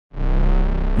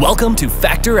Welcome to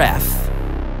Factor F.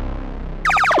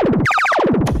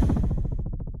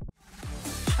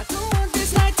 I don't want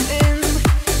this night to end.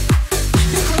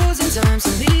 Your closing time, so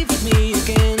leave with me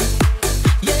again.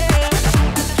 Yeah,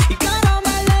 you got all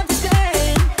my love to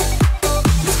stand.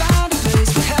 Let's find a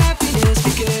place where happiness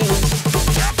begins.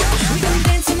 We gon'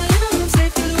 dance in my living room, stay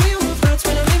through the way your roof hurts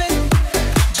when I'm leaving.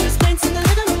 Just dance in the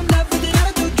living room, love with it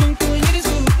attitude, drunk till we need is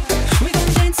good. We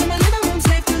gon' dance in my living room,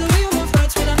 stay through the way your roof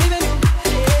hurts when I'm leaving.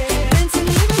 Dance in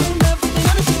the living room, love with it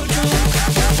attitude, drunk.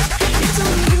 It's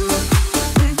only you,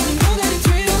 and you know that it's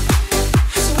real.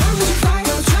 So why would you fight?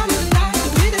 I'll try to lie the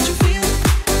way that you feel.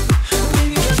 Well,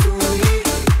 baby, just for me,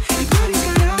 your body's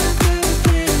got all the good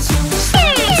things. So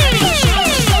stop it, take a shot,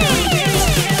 just go and dance,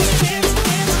 dance, dance,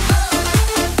 dance.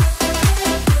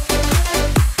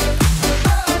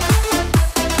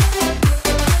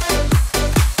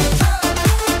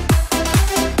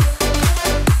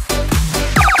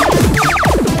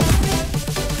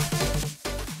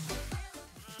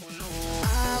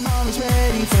 I'm always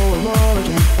ready for a roar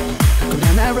again. Go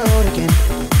down that road again.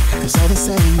 It's all the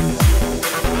same.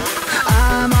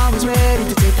 I'm always ready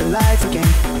to take the life again.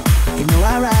 You know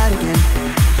I ride again.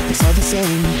 It's all the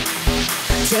same.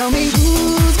 Tell me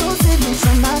who's gonna save me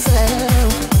from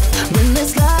myself when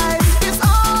this life is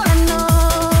all I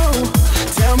know.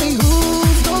 Tell me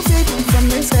who's gonna save me from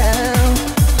this hell.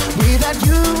 Without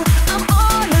you, I'm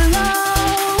all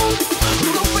alone. Who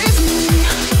gon' wait for me?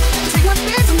 Take my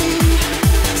fear from me.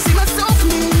 See my soul for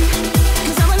me.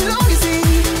 'Cause I'm alone, you see.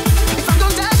 If I'm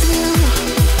gon' die for you,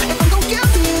 if I'm gon' kill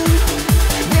for you,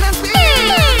 then I'm free.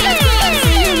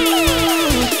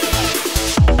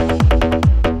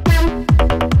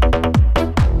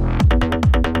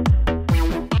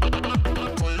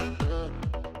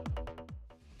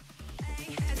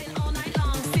 As in all night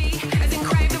long, C, as in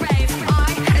crave the rave, I,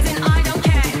 as in I don't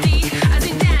care, D, as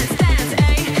in dance, dance,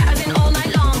 A, as in all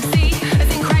night long, C, as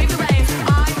in crave the rave,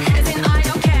 I, as in I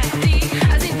don't care, D,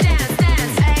 as in dance,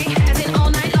 dance, A, as in all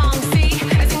night long, C,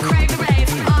 as in crave the rave,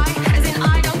 I, as in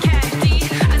I don't care, D,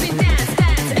 as in dance,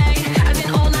 dance, A, as in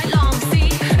all night long, C,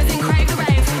 as in crave the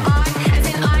rave, I, as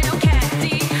in I don't care, D,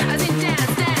 as in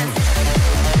dance, dance.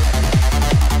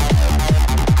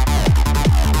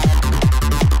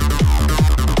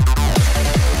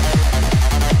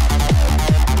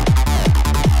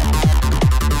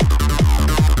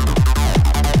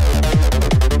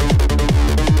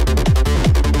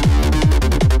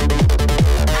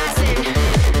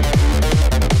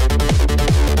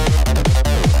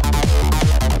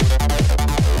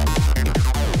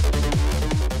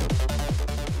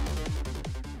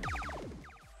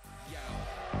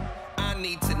 I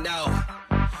need to know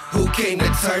who came to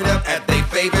turn up at their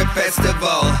favorite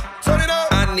festival. Turn it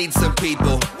up. I need some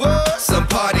people, some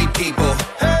party people,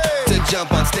 to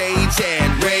jump on stage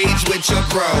and rage with your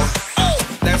bro.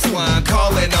 That's why I'm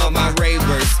calling all my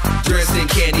ravers, dressed in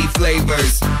candy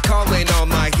flavors. Calling all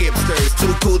my hipsters,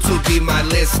 too cool to be my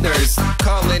listeners.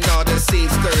 Calling all the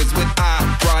scenesters with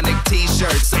ironic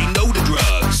t-shirts. Say no to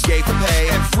drugs, gay for pay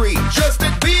and free.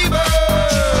 Justin Bieber.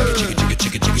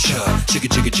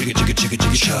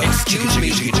 Excuse me,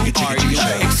 who are you?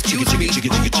 Excuse me, who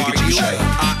are you?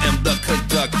 I am the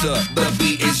conductor, the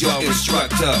beat is your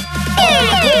instructor.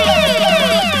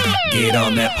 Get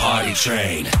on that party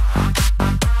train.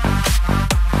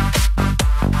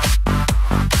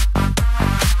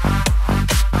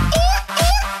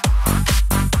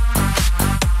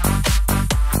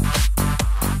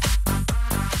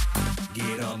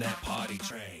 Get on that party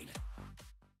train.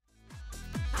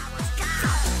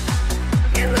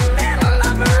 In the middle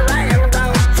of a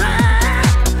railroad track,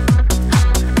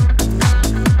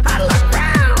 I looked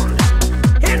round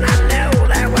and I knew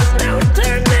there was no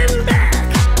turning back.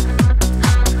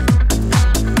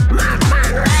 My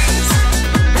mind raced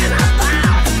and I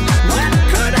thought, what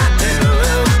could I do?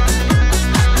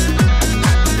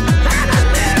 And I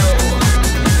knew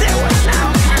there was no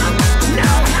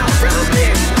help from me.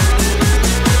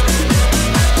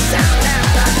 So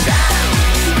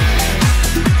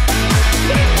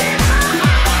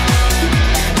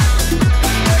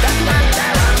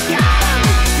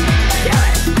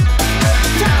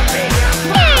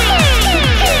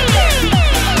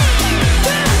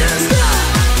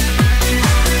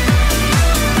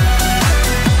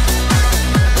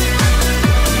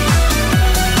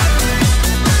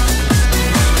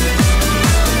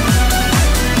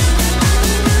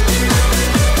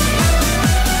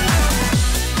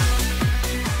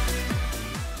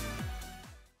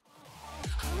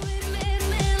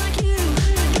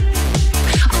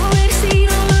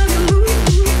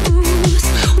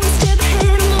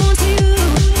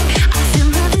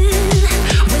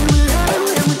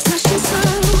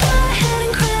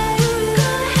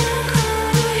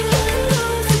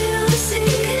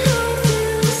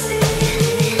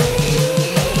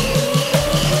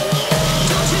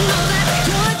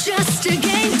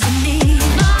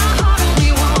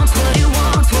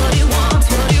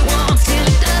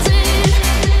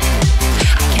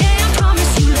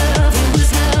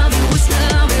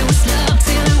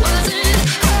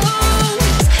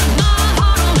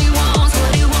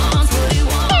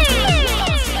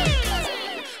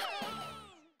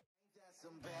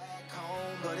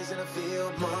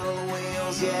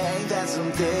that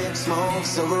some thick smoke?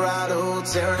 Silverado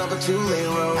tearing up a two-lane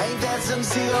road. Ain't that some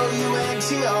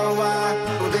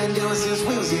C-O-U-N-T-R-Y? We've been doing since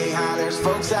we was yay high. There's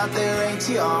folks out there ain't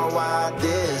T-R-Y.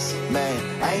 This, man,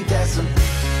 ain't that some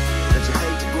that you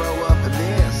hate to grow up in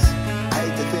this?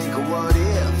 Hate to think of what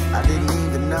if I didn't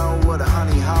even know what a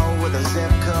honey hole with a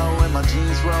Zepco in my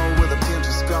jeans roll with a pinch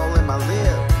of skull in my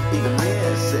lip. Even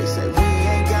this, they say we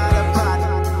ain't got a pot,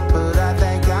 but I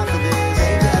thank God for this.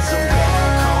 Ain't that some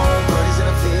back home, buddies in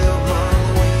the field,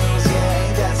 burning wheels? Yeah,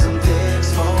 ain't that some thick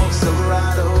smoke?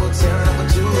 Silverado tearing up a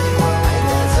two-lane road. Ain't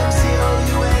that some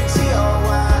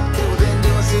C-O-U-N-T-R-Y? That we've been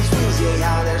doing since we was yay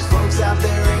high. There's folks out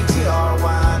there ain't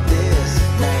T-R-Y. This,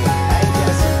 man, ain't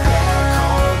that some back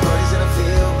home, buddies in the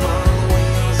field, burning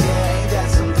wheels? Yeah, ain't that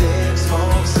some thick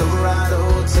smoke?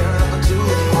 Silverado tearing up a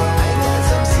two-lane road. Ain't that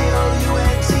some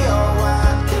C-O-U-N-T-R-Y?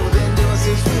 That we've been doing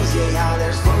since we was yay high.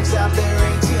 There's folks out there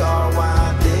ain't T-R-Y.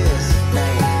 This,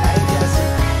 man, ain't that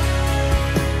some,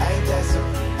 ain't that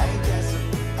some, ain't that some,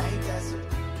 ain't that some.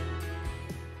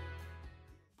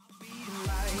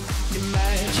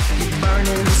 Imagine you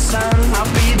burning the sun. I'll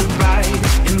be the bride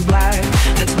in black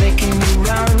that's making you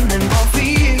run, and we'll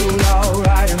feel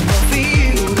alright, and we'll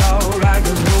feel alright,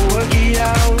 'cause we'll work it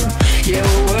out. Yeah,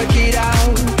 we'll work it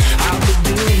out. I'll be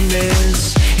doing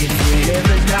this if we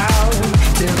ever doubt.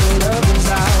 Till the love is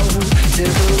out,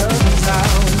 till the love is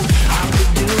out. I'll be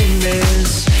doing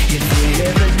this if we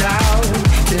ever doubt.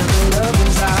 Till the love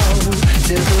is out,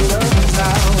 till the love is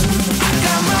out. I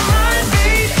got my mind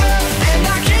made up and I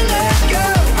can't let go.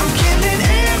 I'm killing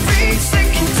every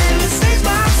second till it saves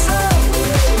my soul.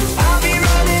 I'll be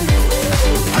running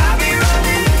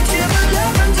till the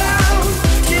love runs out,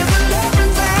 till the love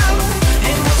runs out.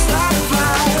 And we'll start a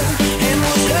fire and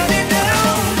we'll shut it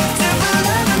down till the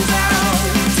love runs out,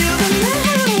 till the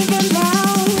love runs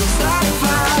out. Start a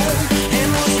fire and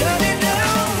we'll shut it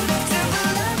down till the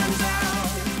love runs out,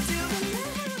 till the love runs out.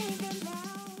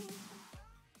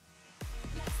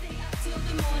 Let's stay up till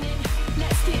the morning.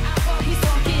 Let's get out while he's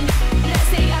talking. Let's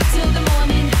stay up till the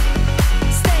morning.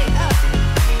 Stay up.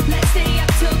 Let's stay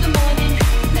up till the morning.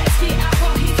 Let's get out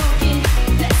while he's talking.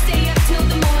 Let's stay up till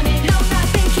the morning. No,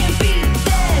 nothing can beat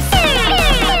this. Beat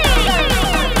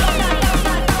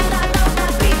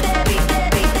that, beat that, beat that,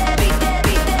 beat that, beat that, beat that,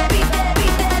 beat that, beat that,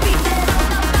 beat that, beat that.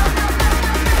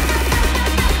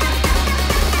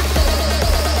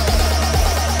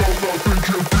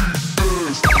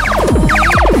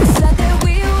 Said that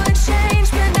we would change,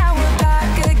 but now we're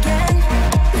back again.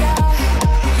 Yeah,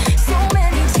 so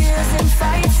many tears and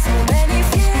fights, so many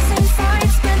fears and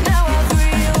fights, but now I've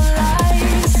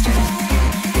realized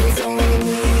it's only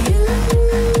me and you.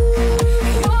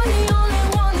 You're the only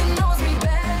one that knows me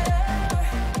better.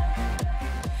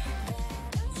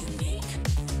 Unique.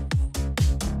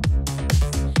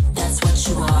 That's what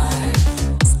you are.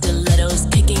 Stilettos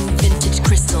picking vintage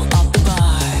crystal off the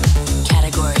bar.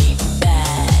 Category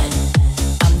bad.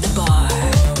 I'm the bar.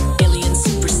 Alien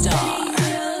superstar.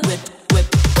 Whip, whip.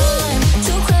 I'm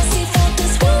too classy for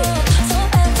this world.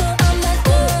 Forever I'm that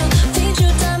girl. Feed you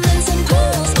diamonds and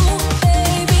pearls. Ooh,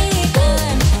 baby.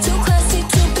 I'm too classy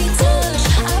to be touched.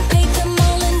 I paid them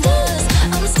all in dust.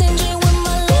 I'm stingy with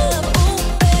my love. Ooh,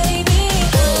 baby.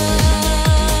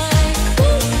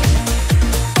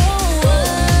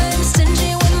 I'm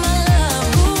stingy with my love.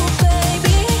 Ooh,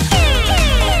 baby.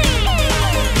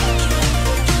 Representing for the gangsters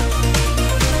all across the world. Still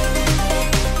hitting corners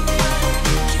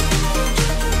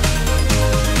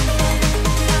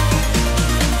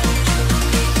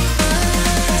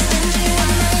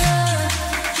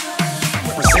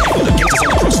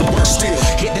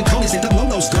in the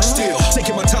lolos, girl. Still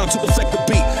taking my time to perfect the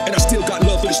beat, and I still got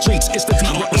love for the streets. It's the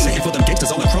beat. Representing for them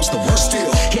gangsters all across the world.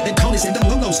 Still hitting corners in the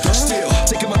lolos, girl. Still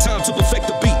taking my time to perfect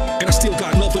the beat, and I still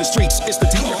got love for the streets. It's the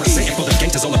beat. Representing for them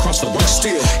gangsters all across the world.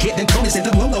 Still hitting corners in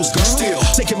the lolos, girl. Still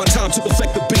taking my time to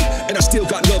perfect the beat, and I still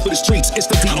got love for the streets. It's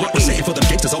the beat. Representing for them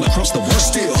gangsters all across the world.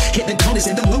 Still hitting corners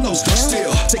in the lolos, girl.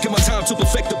 Still taking my time to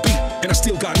perfect the beat, and I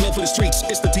still got love for the streets.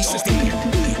 It's the D.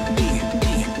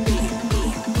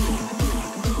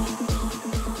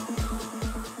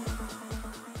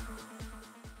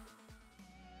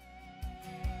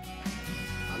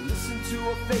 I listen to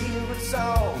a favorite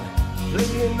song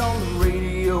playing on the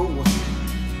radio.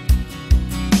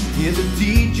 Hear the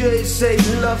DJ say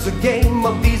love's a game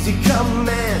of easy come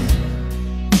and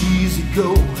easy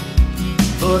go.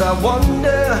 But I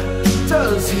wonder,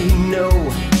 does he know?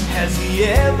 Has he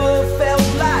ever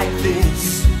felt like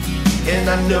this? And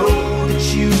I know that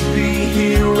you'd be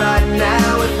here right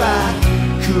now if I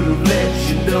could have let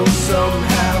you know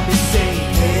somehow. They say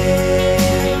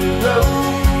every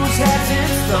rose has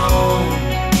its thorn,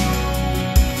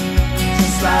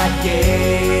 just like